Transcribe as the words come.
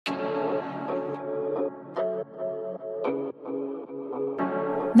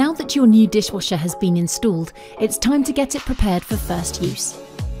Now that your new dishwasher has been installed, it's time to get it prepared for first use.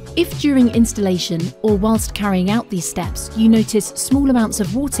 If during installation or whilst carrying out these steps you notice small amounts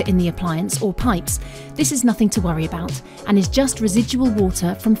of water in the appliance or pipes, this is nothing to worry about and is just residual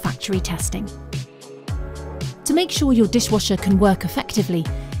water from factory testing. To make sure your dishwasher can work effectively,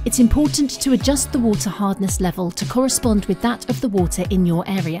 it's important to adjust the water hardness level to correspond with that of the water in your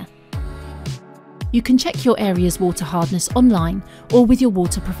area. You can check your area's water hardness online or with your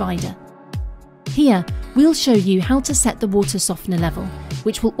water provider. Here, we'll show you how to set the water softener level,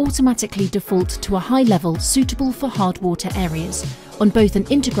 which will automatically default to a high level suitable for hard water areas on both an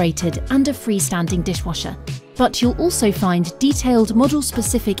integrated and a freestanding dishwasher. But you'll also find detailed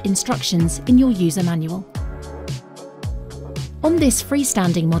model-specific instructions in your user manual. On this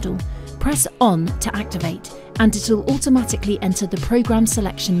freestanding model, press On to activate and it'll automatically enter the program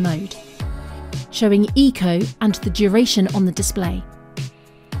selection mode, showing Eco and the duration on the display.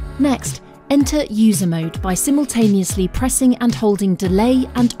 Next, enter user mode by simultaneously pressing and holding delay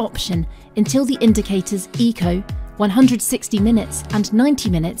and option until the indicators Eco, 160 minutes and 90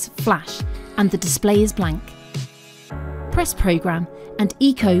 minutes flash and the display is blank. Press program and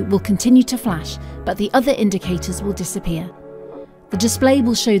Eco will continue to flash, but the other indicators will disappear. The display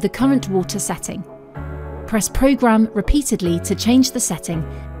will show the current water setting. Press program repeatedly to change the setting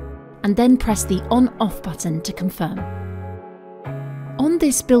and then press the on-off button to confirm. On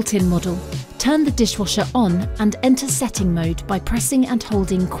this built-in model, turn the dishwasher on and enter setting mode by pressing and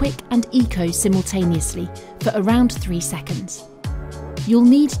holding Quick and Eco simultaneously for around 3 seconds. You'll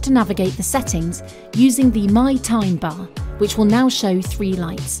need to navigate the settings using the My Time bar, which will now show 3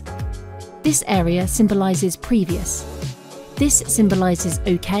 lights. This area symbolises previous, this symbolises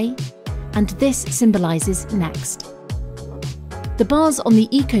OK, and this symbolises next. The bars on the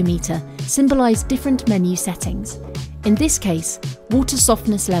Eco meter symbolise different menu settings. In this case, water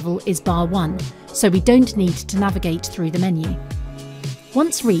softness level is bar 1, so we don't need to navigate through the menu.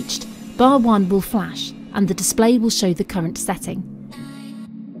 Once reached, bar 1 will flash and the display will show the current setting.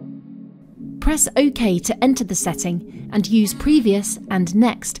 Press OK to enter the setting and use previous and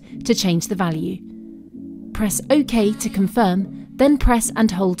next to change the value. Press OK to confirm, then press and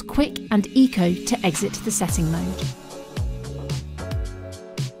hold Quick and Eco to exit the setting mode.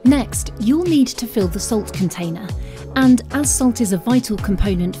 Next, you'll need to fill the salt container, and as salt is a vital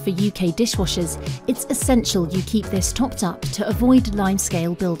component for UK dishwashers, it's essential you keep this topped up to avoid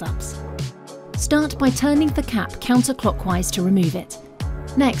limescale buildups. Start by turning the cap counterclockwise to remove it.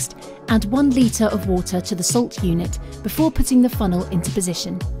 Next, add 1 litre of water to the salt unit before putting the funnel into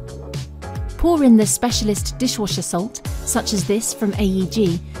position. Pour in the specialist dishwasher salt, such as this from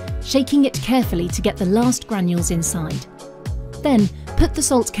AEG, shaking it carefully to get the last granules inside. Then, put the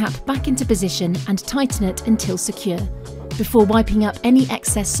salt cap back into position and tighten it until secure, before wiping up any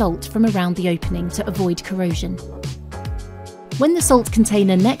excess salt from around the opening to avoid corrosion. When the salt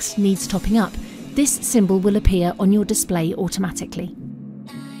container next needs topping up, this symbol will appear on your display automatically.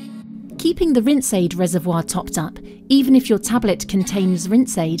 Keeping the rinse aid reservoir topped up, even if your tablet contains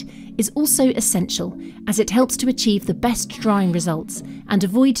rinse aid, is also essential as it helps to achieve the best drying results and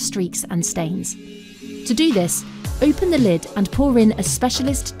avoid streaks and stains. To do this, open the lid and pour in a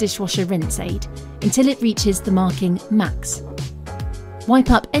specialist dishwasher rinse aid until it reaches the marking Max.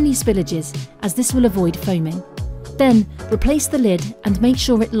 Wipe up any spillages, as this will avoid foaming. Then replace the lid and make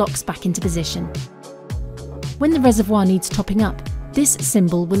sure it locks back into position. When the reservoir needs topping up, this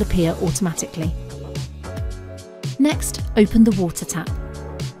symbol will appear automatically. Next, open the water tap.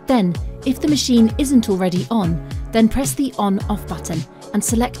 Then, if the machine isn't already on, then press the on-off button and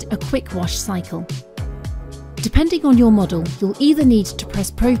select a quick wash cycle. Depending on your model, you'll either need to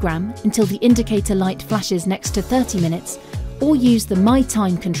press program until the indicator light flashes next to 30 minutes, or use the My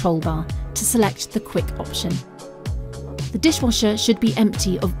Time control bar to select the quick option. The dishwasher should be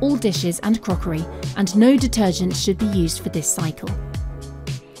empty of all dishes and crockery, and no detergent should be used for this cycle.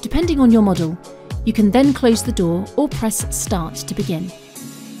 Depending on your model, you can then close the door or press Start to begin.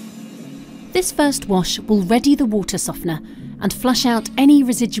 This first wash will ready the water softener and flush out any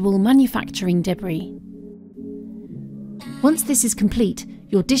residual manufacturing debris. Once this is complete,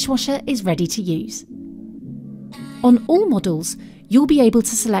 your dishwasher is ready to use. On all models, you'll be able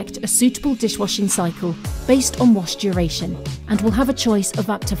to select a suitable dishwashing cycle based on wash duration, and will have a choice of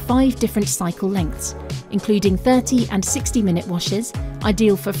up to 5 different cycle lengths, including 30 and 60-minute washes,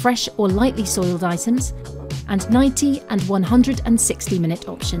 ideal for fresh or lightly soiled items, and 90 and 160-minute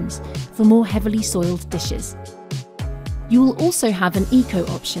options for more heavily soiled dishes. You will also have an Eco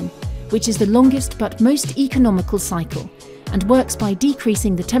option, which is the longest but most economical cycle, and works by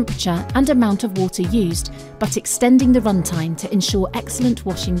decreasing the temperature and amount of water used, but extending the runtime to ensure excellent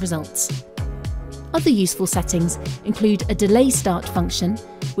washing results. Other useful settings include a delay start function,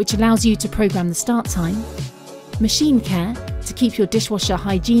 which allows you to program the start time, machine care to keep your dishwasher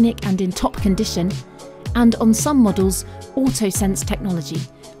hygienic and in top condition, and on some models, auto-sense technology,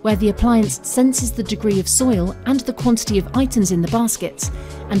 where the appliance senses the degree of soil and the quantity of items in the baskets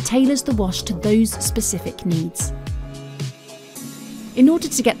and tailors the wash to those specific needs. In order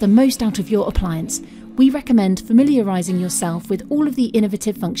to get the most out of your appliance, we recommend familiarising yourself with all of the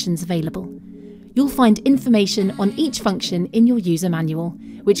innovative functions available. You'll find information on each function in your user manual,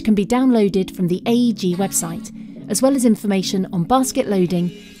 which can be downloaded from the AEG website, as well as information on basket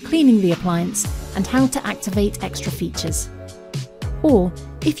loading, cleaning the appliance, and how to activate extra features. Or,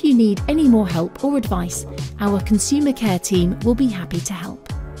 if you need any more help or advice, our consumer care team will be happy to help.